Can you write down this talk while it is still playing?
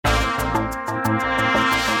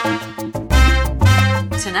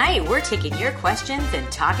Tonight, we're taking your questions and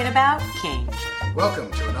talking about kink. Welcome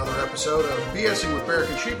to another episode of BSing with Beric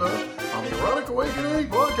and Sheba on the Erotic Awakening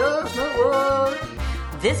Podcast Network.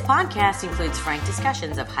 This podcast includes frank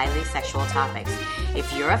discussions of highly sexual topics. If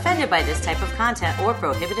you're offended by this type of content or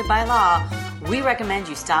prohibited by law, we recommend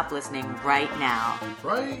you stop listening right now.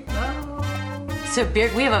 Right now. So,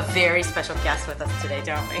 Beric, we have a very special guest with us today,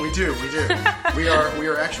 don't we? We do. we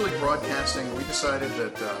are actually broadcasting. We decided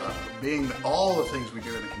that being all the things we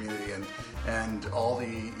do in the community and all the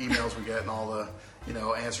emails we get and all the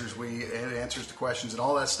answers to questions and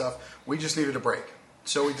all that stuff, we just needed a break.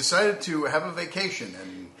 So we decided to have a vacation,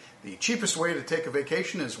 and the cheapest way to take a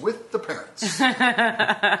vacation is with the parents.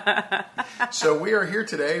 So we are here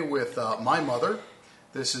today with my mother.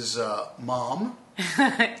 This is Mom.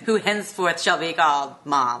 Who henceforth shall be called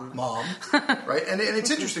Mom. Mom, right? And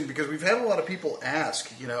it's interesting because we've had a lot of people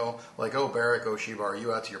ask, like, oh, Beric, oh, Sheba, are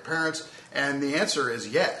you out to your parents? And the answer is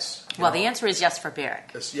yes. Well, the answer is yes for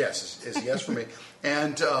Beric. Yes, is yes for me.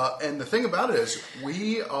 And the thing about it is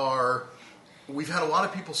we've had a lot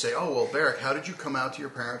of people say, oh, well, Beric, how did you come out to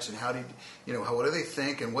your parents, and how did what do they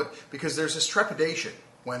think, and what? Because there's this trepidation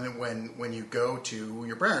when you go to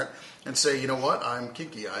your parent and say, you know what, I'm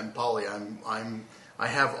kinky, I'm poly, I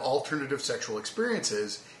have alternative sexual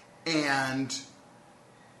experiences, and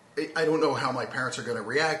I don't know how my parents are going to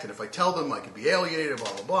react, and if I tell them, I could be alienated,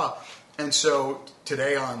 blah blah blah. And so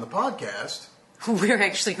today on the podcast, we're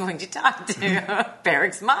actually going to talk to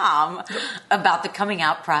Beric's mom about the coming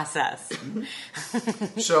out process.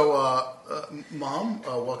 So, Mom,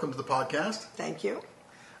 welcome to the podcast. Thank you.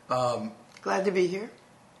 Glad to be here.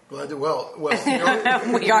 Glad to, well,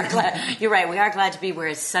 we are glad. You're right. We are glad to be where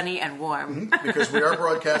it's sunny and warm. Because we are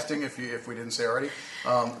broadcasting. If we didn't say already,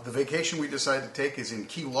 the vacation we decided to take is in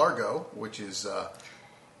Key Largo, which is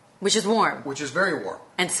warm, which is very warm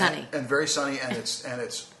and sunny, and very sunny, and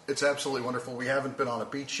it's absolutely wonderful. We haven't been on a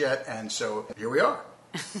beach yet, and so here we are.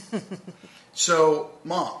 So,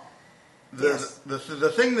 Mom, the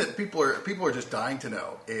thing that people are just dying to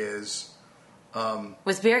know is.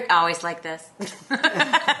 Was Beric always like this?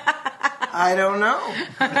 I don't know.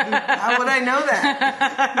 How would I know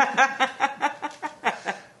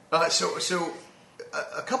that? So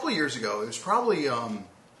a couple of years ago, it was probably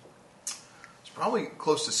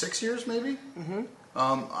close to 6 years, maybe. Mm-hmm.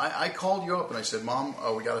 I called you up and I said, Mom,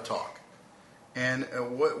 we got to talk. And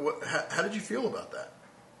how did you feel about that?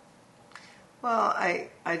 Well, I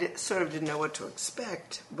sort of didn't know what to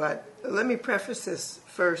expect, but let me preface this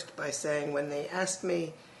first by saying when they asked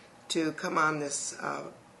me to come on this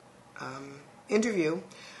interview,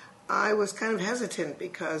 I was kind of hesitant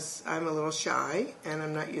because I'm a little shy and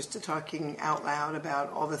I'm not used to talking out loud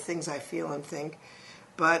about all the things I feel and think.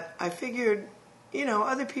 But I figured,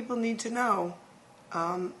 other people need to know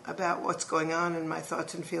about what's going on and my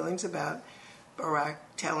thoughts and feelings about Barack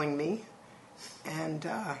telling me. And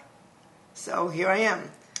so here I am.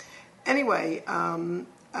 Anyway,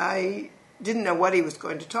 I didn't know what he was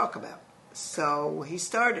going to talk about, so he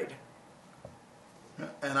started.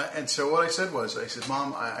 And so what I said,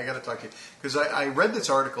 Mom, I got to talk to you because I read this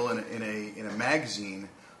article in a magazine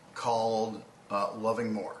called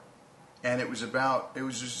Loving More, and it was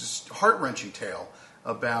just this heart-wrenching tale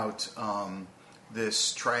about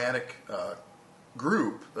this triadic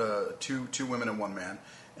group, two women and one man.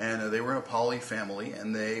 And they were in a poly family,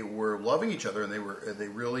 and they were loving each other, and they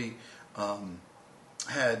really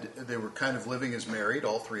they were kind of living as married,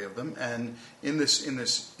 all three of them. And in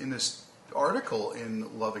this article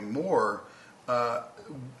in Loving More,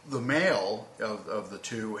 the male of the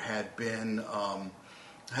two had gotten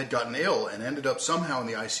ill and ended up somehow in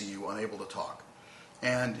the ICU, unable to talk.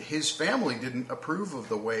 And his family didn't approve of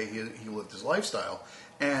the way he lived his lifestyle,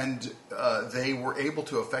 and they were able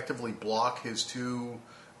to effectively block his two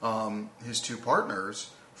partners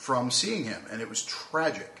from seeing him, and it was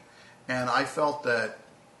tragic. And I felt that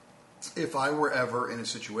if I were ever in a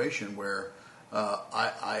situation where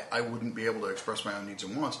I wouldn't be able to express my own needs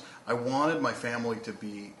and wants, I wanted my family to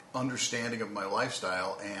be understanding of my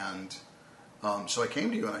lifestyle, and so I came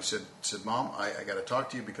to you and I said, Mom, I got to talk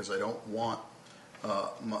to you because I don't want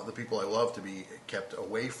the people I love to be kept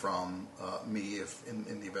away from me if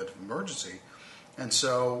in the event of emergency. And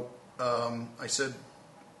so I said,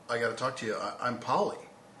 I got to talk to you. I'm poly,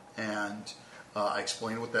 and I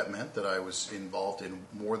explained what that meant, that I was involved in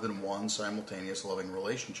more than one simultaneous loving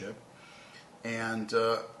relationship. And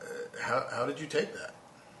how did you take that?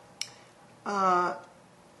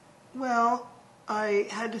 Well, I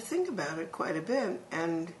had to think about it quite a bit,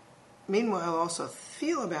 and meanwhile also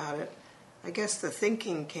feel about it. I guess the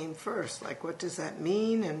thinking came first, like what does that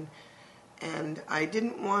mean? And I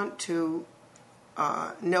didn't want to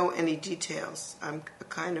know any details. I'm a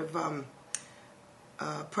kind of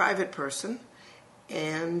private person,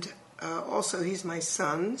 and also he's my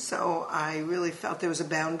son, so I really felt there was a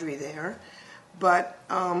boundary there. But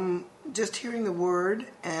just hearing the word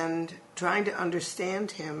and trying to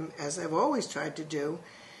understand him, as I've always tried to do,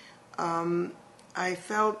 I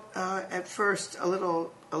felt at first a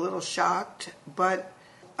little shocked, but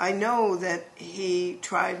I know that he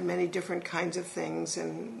tried many different kinds of things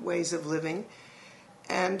and ways of living,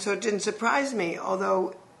 and so it didn't surprise me,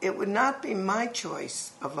 although it would not be my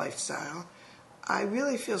choice of lifestyle. I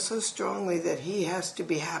really feel so strongly that he has to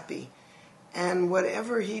be happy, and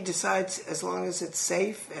whatever he decides, as long as it's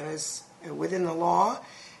safe and is within the law,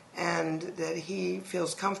 and that he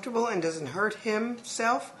feels comfortable and doesn't hurt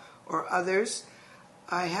himself or others,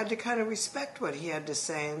 I had to kind of respect what he had to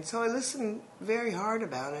say, and so I listened very hard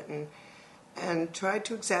about it and tried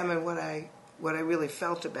to examine what I really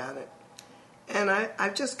felt about it. And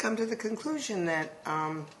I've just come to the conclusion that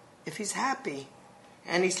if he's happy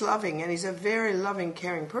and he's loving and he's a very loving,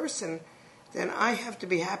 caring person, then I have to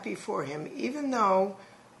be happy for him, even though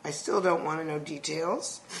I still don't want to know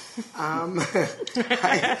details. And that's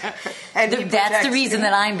the reason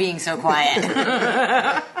that I'm being so quiet.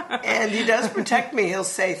 And he does protect me. He'll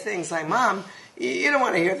say things like, "Mom, you don't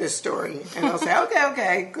want to hear this story." And I'll say,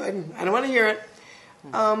 okay, good. I don't want to hear it.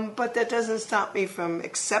 But that doesn't stop me from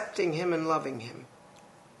accepting him and loving him.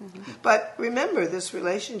 Mm-hmm. But remember, this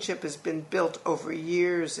relationship has been built over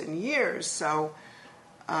years and years. So,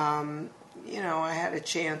 I had a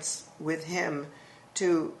chance with him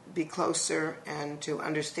to be closer and to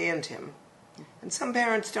understand him. And some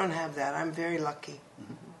parents don't have that. I'm very lucky.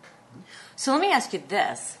 So let me ask you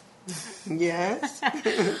this. Yes?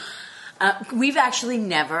 We've actually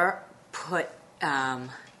never put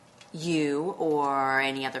you or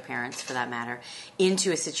any other parents, for that matter,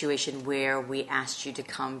 into a situation where we asked you to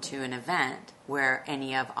come to an event where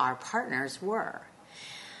any of our partners were.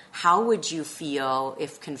 How would you feel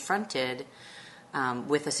if confronted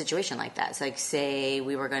with a situation like that? So, like, say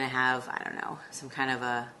we were going to have, I don't know, some kind of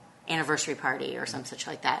a anniversary party or some such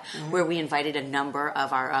like that, mm-hmm. where we invited a number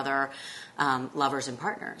of our other lovers and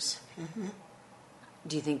partners. Mm-hmm.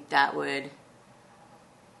 Do you think that would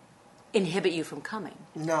inhibit you from coming?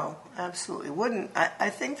 No, absolutely wouldn't. I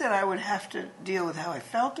think that I would have to deal with how I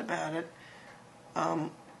felt about it,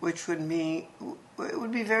 which would be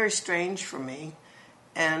very strange for me.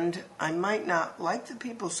 And I might not like the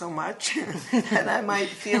people so much, and I might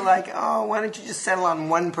feel like, oh, why don't you just settle on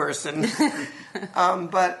one person?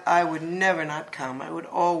 But I would never not come. I would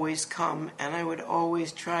always come, and I would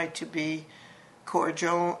always try to be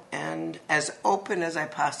cordial and as open as I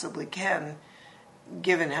possibly can,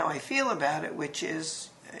 given how I feel about it, which is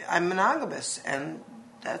I'm monogamous, and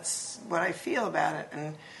that's what I feel about it.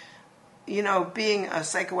 And being a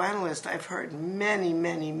psychoanalyst, I've heard many,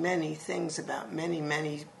 many, many things about many,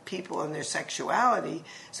 many people and their sexuality,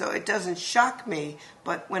 so it doesn't shock me.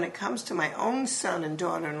 But when it comes to my own son and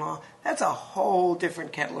daughter-in-law, that's a whole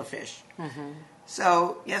different kettle of fish. Mm-hmm.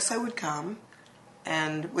 So, yes, I would come,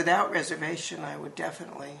 and without reservation, I would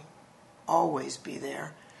definitely always be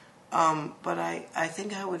there. But I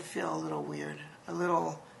think I would feel a little weird, a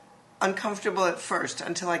little uncomfortable at first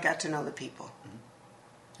until I got to know the people.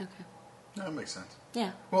 Mm-hmm. Okay. No, that makes sense.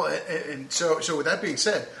 Yeah. Well, and so with that being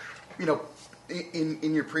said,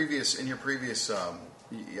 in your previous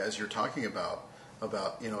as you're talking about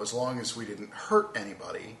as long as we didn't hurt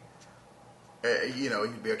anybody,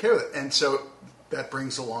 you'd be okay with it. And so that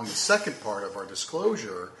brings along the second part of our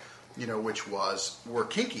disclosure, which was we're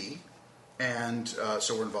kinky, and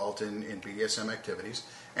so we're involved in BDSM activities,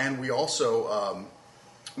 and we also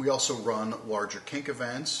run larger kink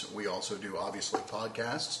events. We also do obviously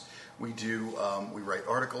podcasts. We do. We write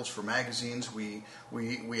articles for magazines. We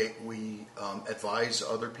advise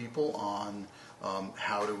other people on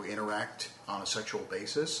how to interact on a sexual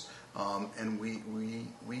basis, and we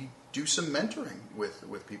do some mentoring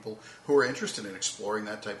with people who are interested in exploring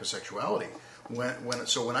that type of sexuality.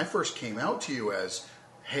 When I first came out to you as,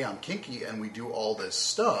 hey, I'm kinky, and we do all this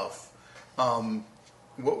stuff,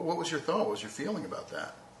 what was your thought? What was your feeling about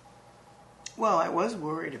that? Well, I was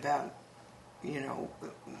worried about.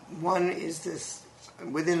 One, is this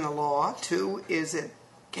within the law? Two, is it,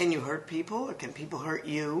 can you hurt people or can people hurt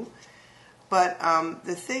you? But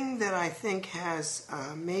the thing that I think has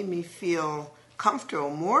made me feel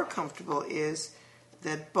more comfortable, is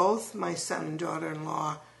that both my son and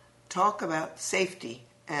daughter-in-law talk about safety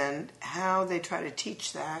and how they try to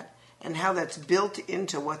teach that and how that's built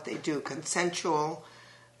into what they do, consensual,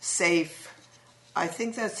 safe. I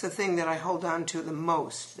think that's the thing that I hold on to the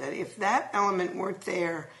most, that if that element weren't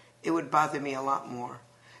there, it would bother me a lot more.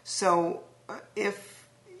 So if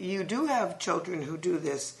you do have children who do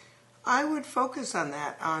this, I would focus on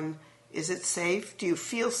that, on is it safe? Do you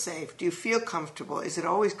feel safe? Do you feel comfortable? Is it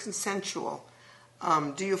always consensual?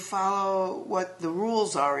 Do you follow what the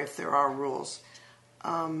rules are, if there are rules?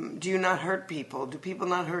 Do you not hurt people? Do people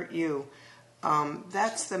not hurt you?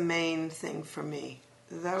 That's the main thing for me.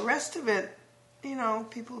 The rest of it,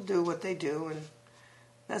 people do what they do, and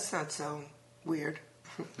that's not so weird,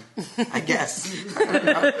 I guess. I don't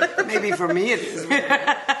know. Maybe for me it is.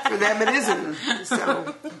 For them it isn't.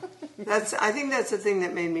 So I think that's the thing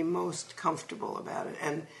that made me most comfortable about it,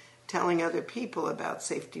 and telling other people about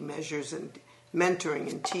safety measures and mentoring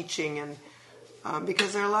and teaching, and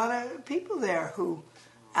because there are a lot of people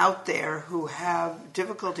out there who have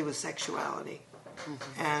difficulty with sexuality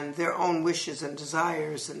and their own wishes and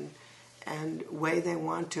desires and way they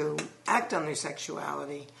want to act on their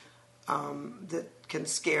sexuality, that can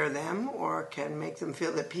scare them or can make them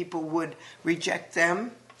feel that people would reject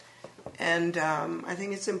them. And I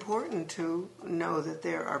think it's important to know that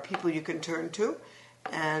there are people you can turn to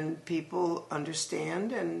and people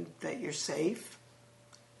understand and that you're safe.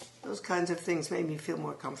 Those kinds of things made me feel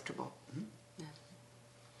more comfortable. Yeah.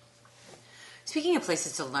 Speaking of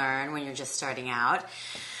places to learn when you're just starting out,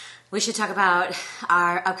 we should talk about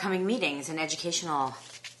our upcoming meetings and educational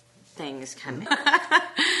things coming.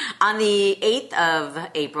 On the 8th of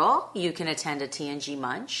April, you can attend a TNG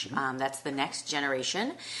Munch. That's the next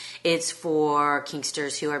generation. It's for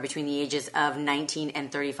Kinksters who are between the ages of 19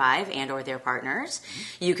 and 35 and or their partners.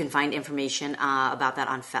 You can find information about that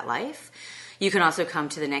on FetLife. You can also come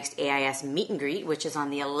to the next AIS meet and greet, which is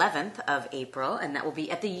on the 11th of April, and that will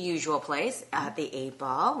be at the usual place, at the 8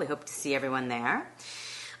 Ball. We hope to see everyone there.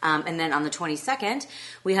 And then on the 22nd,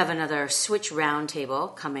 we have another Switch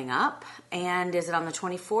Roundtable coming up. And is it on the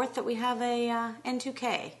 24th that we have a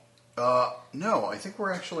N2K? No, I think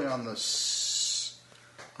we're actually on the...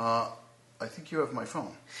 I think you have my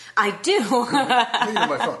phone. I do. I think you have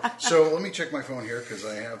my phone. So let me check my phone here because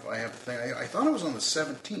I have the thing. I thought it was on the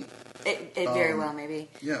 17th. It very well, maybe.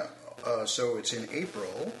 Yeah. So it's in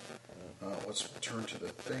April. Let's turn to the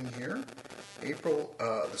thing here. April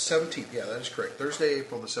the 17th. Yeah, that is correct. Thursday,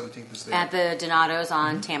 April the 17th is there. At the Donato's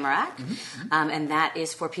on Tamarack. And that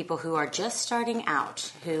is for people who are just starting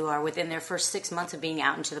out, who are within their first 6 months of being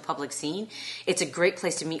out into the public scene. It's a great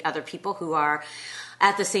place to meet other people who are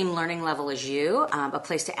at the same learning level as you, a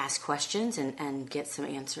place to ask questions and get some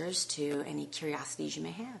answers to any curiosities you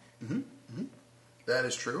may have. That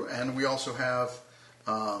is true. And we also have...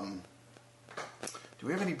 do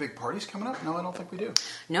we have any big parties coming up? No, I don't think we do.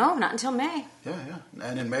 No, not until May. Yeah.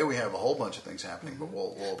 And in May we have a whole bunch of things happening, but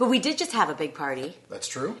we'll... But we did just have a big party. That's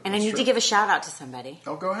true. And I need to give a shout out to somebody.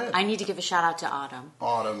 Oh, go ahead. I need to give a shout out to Autumn.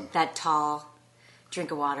 Autumn. That tall drink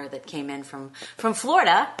of water that came in from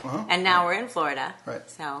Florida, and now we're in Florida. Right.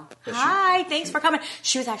 So, hi, thanks for coming.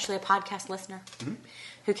 She was actually a podcast listener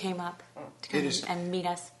who came up to come and meet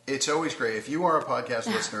us. It's always great. If you are a podcast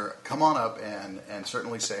listener, come on up and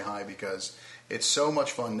certainly say hi, because it's so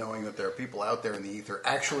much fun knowing that there are people out there in the ether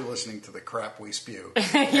actually listening to the crap we spew.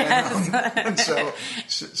 Yes. And so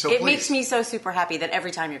it please. makes me so super happy that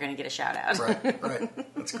every time you're going to get a shout out.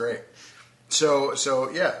 Right. That's great. So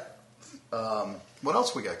yeah. What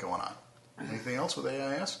else we got going on? Anything else with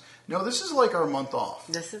AIS? No, this is like our month off.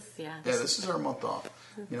 This is This is our month off.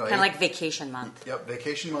 Kind of like vacation month. Yep,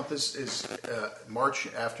 vacation month is March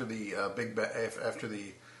after the after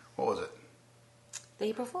the what was it? The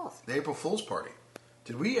April Fools. The April Fool's party.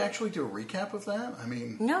 Did we actually do a recap of that? I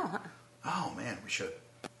mean, no. Oh man, we should.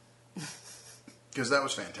 Because that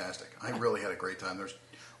was fantastic. I really had a great time. There's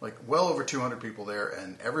like well over 200 people there,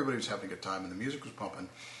 and everybody was having a good time, and the music was pumping.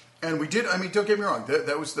 And we did. I mean, don't get me wrong.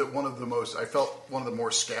 That was one of the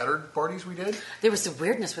more scattered parties we did. There was some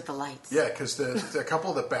weirdness with the lights. Yeah, because a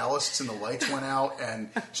couple of the ballasts and the lights went out,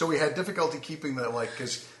 and so we had difficulty keeping the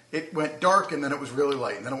because it went dark and then it was really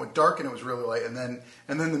light, and then it went dark and it was really light, and then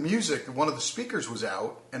the music. One of the speakers was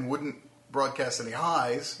out and wouldn't broadcast any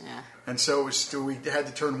highs, and so we had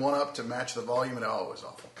to turn one up to match the volume, and it was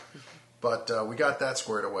awful. But we got that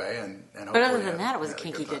squared away, and but other than that, it was a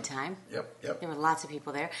kinky good time. Yep. There were lots of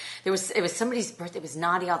people there. It was somebody's birthday. It was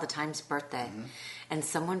Naughty All the Time's birthday, and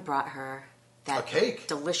someone brought her that cake.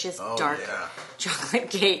 Delicious dark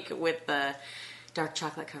chocolate cake with the dark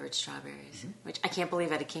chocolate covered strawberries. Which I can't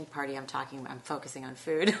believe at a kink party I'm focusing on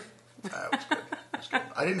food. That was good.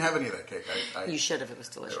 I didn't have any of that cake. You should have. It was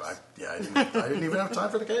delicious. I didn't even have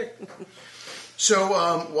time for the cake. So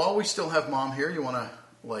while we still have Mom here, you want to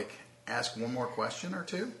ask one more question or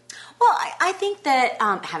two? Well, I think that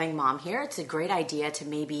having Mom here, it's a great idea to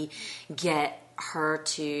maybe get her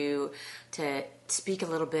to speak a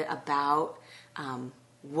little bit about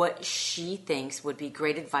what she thinks would be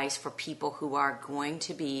great advice for people who are going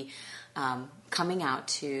to be coming out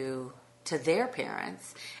to their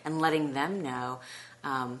parents and letting them know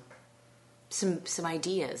some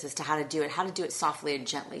ideas as to how to do it softly and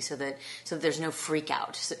gently, so that there's no freak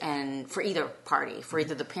out, and for either party, for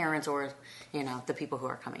either the parents or the people who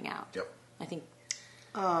are coming out. Yep. I think.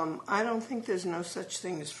 I don't think there's no such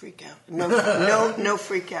thing as freak out. No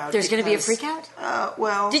freak out. There's going to be a freak out?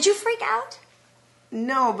 Well, did you freak out?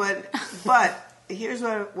 No, but here's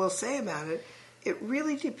what I will say about it. It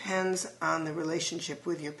really depends on the relationship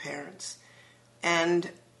with your parents. And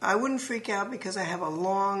I wouldn't freak out because I have a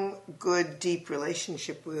long, good, deep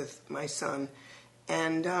relationship with my son.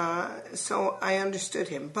 And so I understood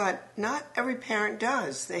him. But not every parent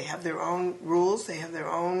does. They have their own rules. They have their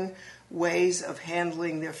own ways of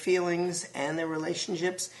handling their feelings and their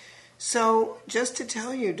relationships. So just to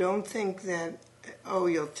tell you, don't think that,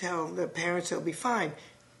 you'll tell the parents it'll be fine.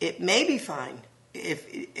 It may be fine.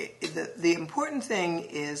 The important thing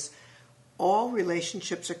is all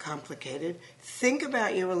relationships are complicated. Think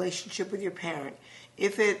about your relationship with your parent.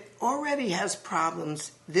 If it already has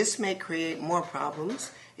problems, this may create more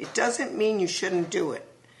problems. It doesn't mean you shouldn't do it,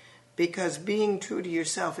 because being true to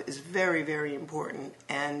yourself is very, very important,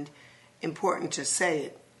 and important to say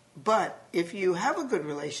it. But if you have a good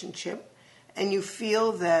relationship and you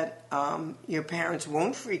feel that your parents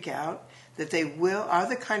won't freak out, that they are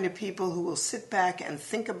the kind of people who will sit back and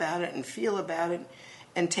think about it and feel about it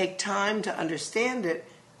and take time to understand it,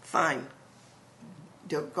 fine.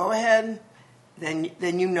 Go ahead,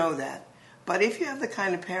 then you know that. But if you have the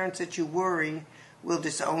kind of parents that you worry will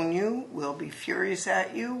disown you, will be furious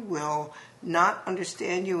at you, will not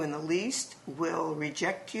understand you in the least, will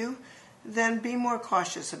reject you, then be more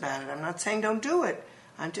cautious about it. I'm not saying don't do it.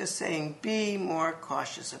 I'm just saying be more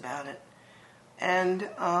cautious about it. And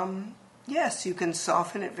yes, you can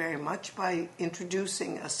soften it very much by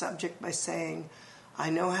introducing a subject by saying, I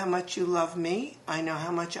know how much you love me. I know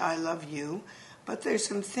how much I love you. But there's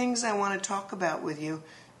some things I want to talk about with you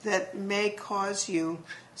that may cause you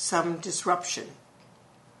some disruption.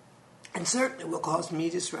 And certainly will cause me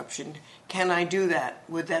disruption. Can I do that?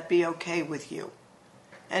 Would that be okay with you?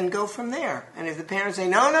 And go from there. And if the parents say,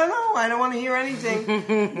 no, I don't want to hear anything,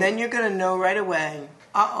 then you're going to know right away,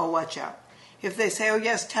 watch out. If they say, oh,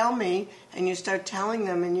 yes, tell me, and you start telling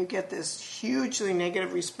them and you get this hugely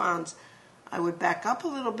negative response, I would back up a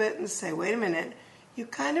little bit and say, wait a minute, you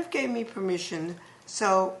kind of gave me permission,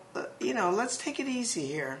 so, let's take it easy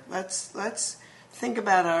here. Let's think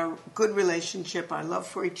about our good relationship, our love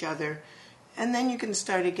for each other, and then you can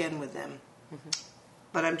start again with them. Mm-hmm.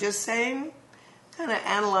 But I'm just saying, kind of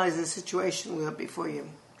analyze the situation before you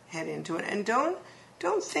head into it. And don't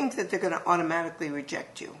think that they're going to automatically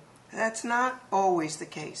reject you. That's not always the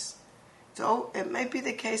case. So it might be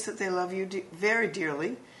the case that they love you very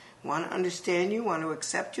dearly, want to understand you, want to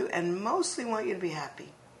accept you, and mostly want you to be happy.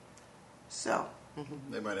 So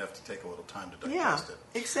they might have to take a little time to digest it.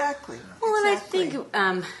 Exactly. Well, exactly.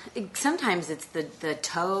 and I think sometimes it's the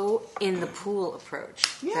toe in the pool approach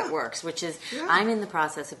that works, which is I'm in the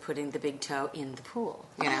process of putting the big toe in the pool.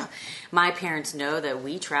 My parents know that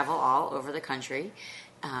we travel all over the country,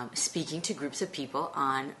 speaking to groups of people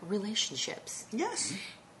on relationships. Yes.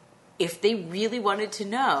 If they really wanted to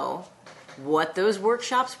know what those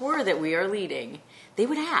workshops were that we are leading, they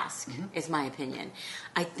would ask, is my opinion.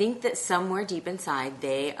 I think that somewhere deep inside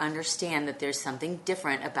they understand that there's something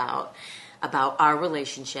different about our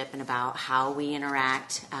relationship and about how we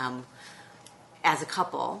interact as a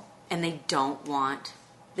couple, and they don't want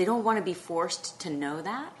to be forced to know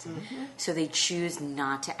that, so they choose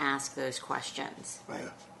not to ask those questions. Right.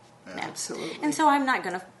 Yeah. Absolutely. And so I'm not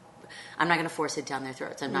going to force it down their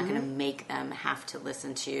throats. I'm not going to make them have to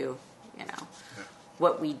listen to,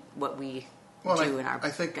 what we do in our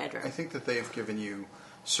bedroom. I think that they've given you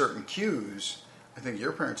certain cues. I think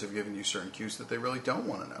your parents have given you certain cues that they really don't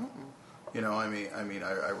want to know.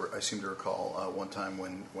 I seem to recall one time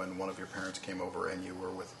when one of your parents came over and you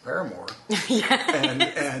were with Paramore. and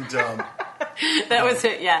that was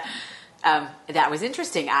it. Yeah, that was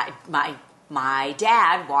interesting. My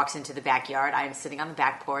dad walks into the backyard. I'm sitting on the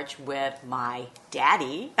back porch with my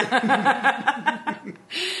daddy.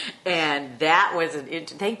 And that was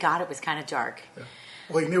thank God it was kind of dark. Yeah.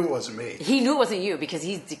 Well, he knew it wasn't me. He knew it wasn't you because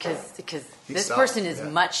this person is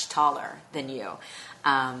much taller than you.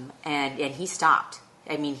 And he stopped.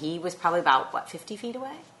 I mean, he was probably about, 50 feet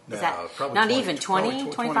away? No, Is that probably not 20, even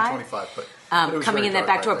 20, 25? 25, but it was coming in that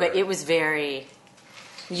back door, there. but it was very,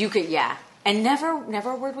 you could, and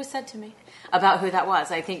never a word was said to me. about who that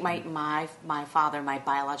was. I think my father, my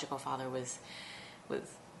biological father, was.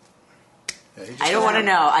 Yeah, I don't want to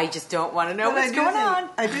know. I just don't want to know what's going on.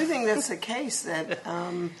 I do think that's the case. That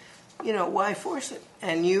why force it?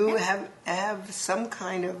 And you have some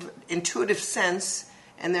kind of intuitive sense,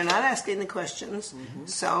 and they're not asking the questions. Mm-hmm.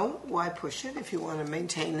 So why push it if you want to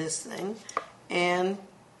maintain this thing? And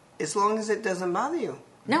as long as it doesn't bother you.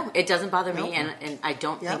 No, it doesn't bother me, and I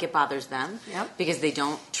don't think it bothers them because they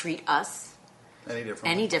don't treat us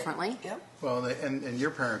any differently. Yep. Well, and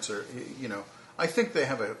your parents are, I think they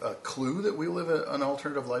have a clue that we live an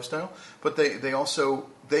alternative lifestyle, but they also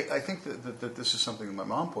I think that this is something that my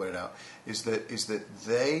mom pointed out is that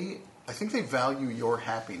I think they value your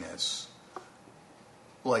happiness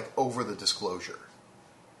like over the disclosure,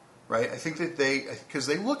 right? I think that because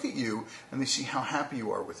they look at you and they see how happy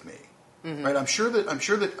you are with me, mm-hmm. right?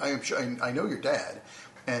 I know your dad.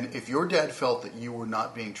 And if your dad felt that you were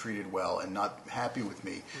not being treated well and not happy with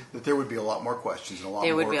me, that there would be a lot more questions and a lot more.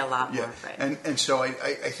 There would be a lot more, right? And so I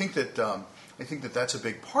think that that's a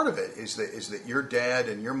big part of it is that your dad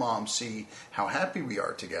and your mom see how happy we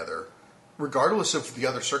are together, regardless of the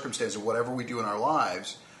other circumstances of whatever we do in our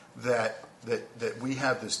lives. That we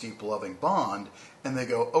have this deep loving bond, and they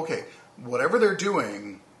go, okay, whatever they're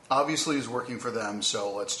doing obviously is working for them,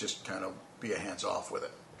 so let's just kind of be a hands off with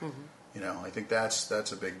it. Mm-hmm. I think that's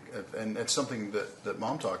a big, and it's something that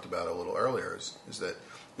Mom talked about a little earlier. Is that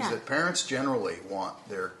parents generally want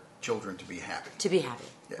their children to be happy. To be happy,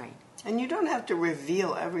 right? And you don't have to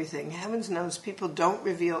reveal everything. Heavens knows people don't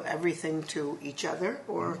reveal everything to each other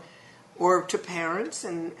or to parents,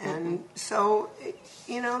 and so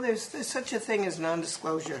there's such a thing as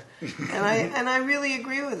non-disclosure, and I really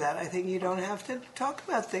agree with that. I think you don't have to talk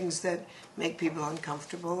about things that make people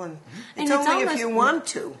uncomfortable, and it's only if you want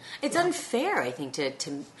to. It's unfair, I think, to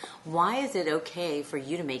why is it okay for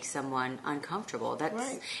you to make someone uncomfortable? That's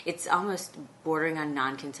right. It's almost bordering on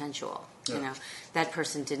non-consensual. Yeah. That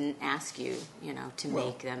person didn't ask you, to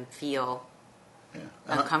make them feel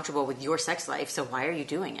uncomfortable with your sex life, so why are you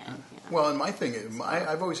doing it? Well, and my thing is,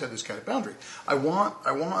 I've always had this kind of boundary. I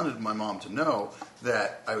wanted my mom to know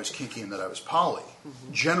that I was kinky and that I was poly,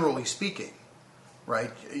 mm-hmm. generally speaking,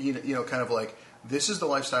 right? Kind of like, this is the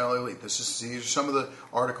lifestyle I lead. These are some of the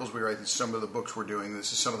articles we write. These are some of the books we're doing.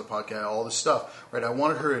 This is some of the podcast, all this stuff, right? I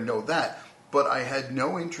wanted her to know that, but I had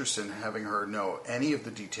no interest in having her know any of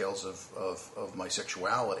the details of my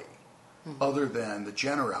sexuality. Mm-hmm. Other than the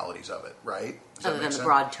generalities of it, right? Other than the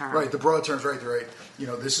broad terms, right? The broad terms, right?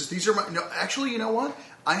 These are my. No, actually, you know what?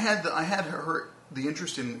 I had her the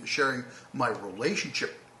interest in sharing my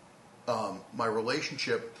relationship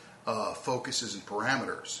focuses and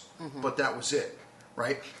parameters, mm-hmm. but that was it,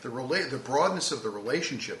 right? The broadness of the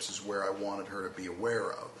relationships is where I wanted her to be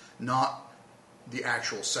aware of, not the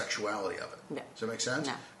actual sexuality of it. No. Does that make sense?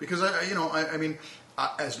 No. Because I mean.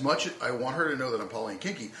 As much as I want her to know that I'm poly and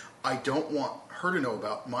kinky, I don't want her to know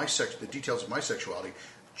about the details of my sexuality,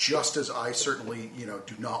 just as I certainly,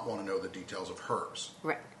 do not want to know the details of hers.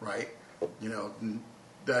 Right. Right? For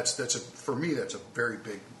me, that's a very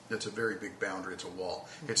big boundary. It's a wall.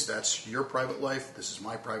 Mm-hmm. That's your private life. This is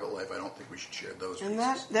my private life. I don't think we should share those. And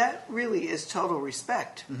pieces. that really is total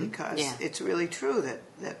respect, mm-hmm. because it's really true that.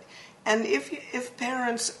 And if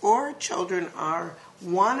parents or children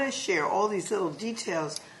want to share all these little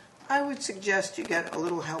details, I would suggest you get a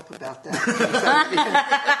little help about that.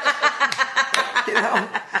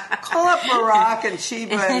 Call up Barack and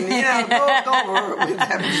Sheba and go over it with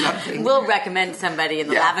them or something. We'll recommend somebody in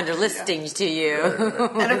the lavender listings to you.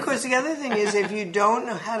 And of course, the other thing is, if you don't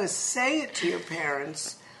know how to say it to your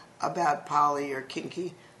parents about poly or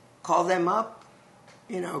kinky, call them up.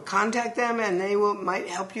 Contact them, and they might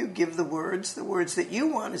help you give the words that you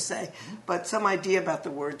want to say, mm-hmm. but some idea about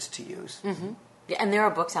the words to use. Mm-hmm. Yeah, and there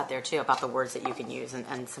are books out there, too, about the words that you can use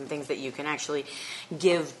and some things that you can actually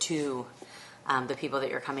give to the people that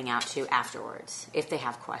you're coming out to afterwards, if they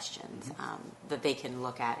have questions, mm-hmm. that they can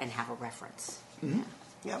look at and have a reference. Mm-hmm.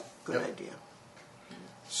 Yeah. Yep, good idea.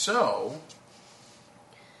 So,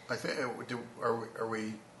 I think, do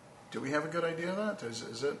we have a good idea of that?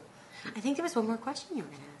 Is it... I think there was one more question you were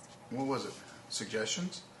going to ask. What was it?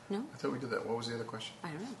 Suggestions? No. I thought we did that. What was the other question? I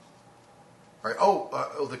don't know. All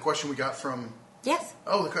right. The question we got from... Yes.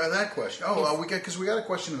 Oh, that question. Oh, yes. we got a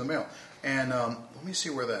question in the mail. And let me see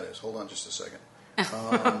where that is. Hold on just a second.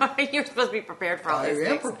 You're supposed to be prepared for all these things.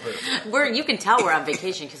 I am prepared. You can tell we're on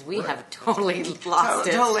vacation because we have totally lost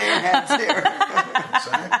it. Totally airheads here.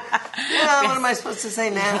 Exactly. Yeah, what am I supposed to say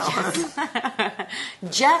now?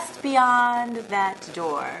 Just beyond that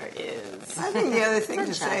door is... I think the other thing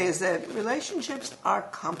to say is that relationships are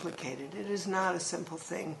complicated. It is not a simple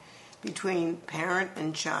thing. between parent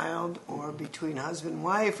and child, or between husband and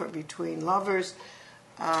wife, or between lovers.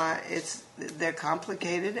 They're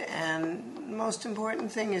complicated, and the most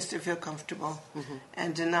important thing is to feel comfortable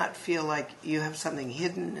and to not feel like you have something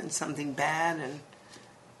hidden and something bad. And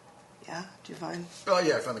yeah, did you find? Oh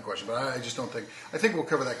yeah, I found the question, but I just don't think. I think we'll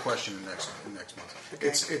cover that question in next month. Okay.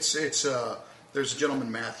 It's there's a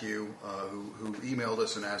gentleman, Matthew, who emailed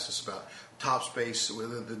us and asked us about top space.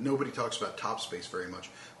 Nobody talks about top space very much,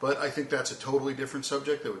 but I think that's a totally different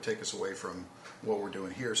subject that would take us away from what we're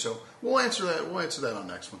doing here. So we'll answer that. We'll answer that on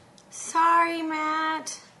next one. Sorry,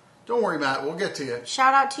 Matt. Don't worry, Matt. We'll get to you.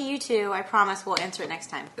 Shout out to you too. I promise we'll answer it next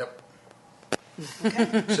time. Yep.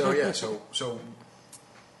 Okay. So yeah. So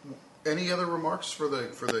any other remarks for the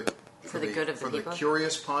good of the people?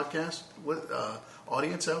 curious podcast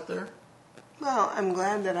audience out there? Well, I'm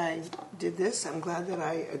glad that I did this. I'm glad that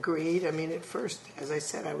I agreed. I mean, at first, as I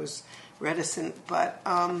said, I was reticent, but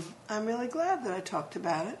I'm really glad that I talked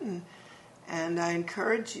about it, and I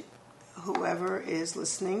encourage whoever is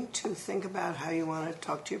listening to think about how you want to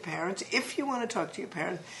talk to your parents. If you want to talk to your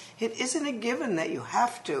parents, it isn't a given that you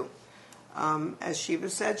have to. As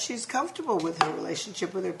Shiva said, she's comfortable with her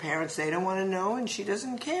relationship with her parents. They don't want to know, and she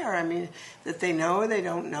doesn't care. I mean, that they know or they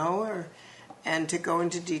don't know, and to go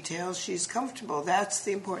into details, she's comfortable. That's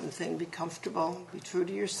the important thing. Be comfortable. Be true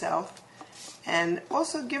to yourself. And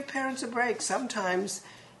also give parents a break. Sometimes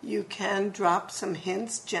you can drop some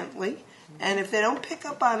hints gently, and if they don't pick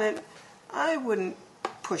up on it, I wouldn't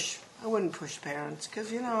push parents,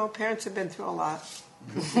 because, parents have been through a lot.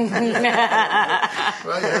 Well, yeah,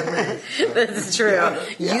 That's true. Yeah.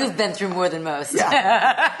 You've been through more than most.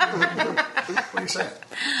 Yeah. what are you saying?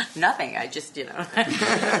 Nothing. I just,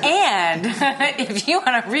 And if you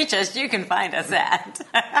want to reach us, you can find us at.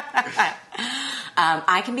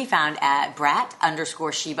 I can be found at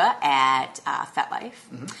Brat_Sheba at FetLife.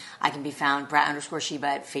 Mm-hmm. I can be found Brat_Sheba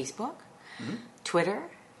at Facebook, Twitter,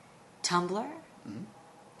 Tumblr,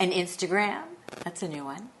 and Instagram. That's a new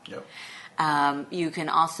one. Yep. You can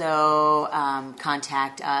also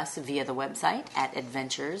contact us via the website at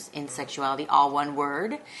Adventures in Sexuality, all one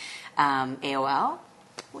word, AOL.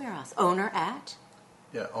 Where else? Owner at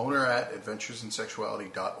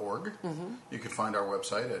adventuresinsexuality.org. Mm-hmm. You can find our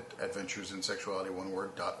website at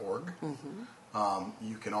adventuresinsexualityoneWord.org. Mm-hmm.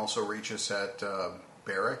 You can also reach us at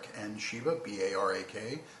Barak and Sheba,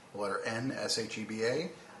 B-A-R-A-K, the letter N, S-H-E-B-A,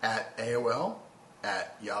 at AOL,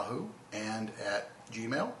 at Yahoo, and at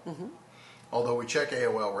Gmail. Mm-hmm. Although we check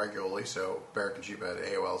AOL regularly, so Barak and Sheba at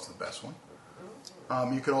AOL is the best one.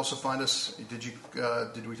 You can also find us.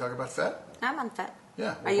 Did we talk about FET? I'm on FET.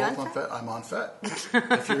 Yeah, are you both on FET? I'm on FET.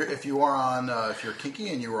 if you're kinky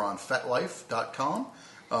and you are on FetLife.com,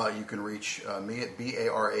 you can reach me at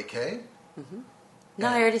BARAK. Mm-hmm. No,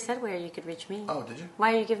 I already said where you could reach me. Oh, did you?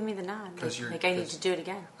 Why are you giving me the nod? Because I need to do it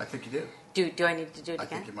again. I think you do. Do I need to do it again?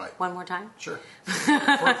 I think you might. One more time? Sure.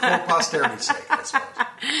 for posterity's sake, I suppose.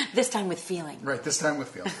 This time with feeling. Right, this time with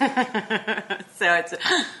feeling. So it's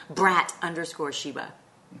Brat_Sheba.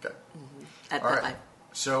 Okay. Mm-hmm. At all right. Life.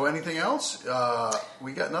 So anything else?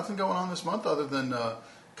 We got nothing going on this month other than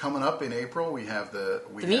coming up in April. We have the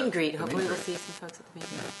meet and greet. Hopefully we'll see some folks at the meet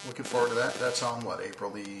and greet. Looking forward to that. That's on what, April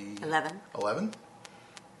the 11th?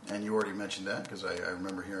 And you already mentioned that because I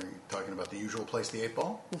remember talking about the usual place, the 8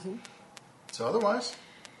 Ball. Mm-hmm. So Otherwise,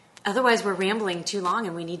 we're rambling too long,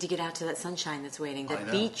 and we need to get out to that sunshine that's waiting. The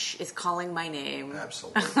beach is calling my name.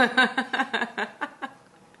 Absolutely.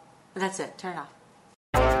 That's it. Turn it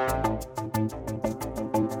off.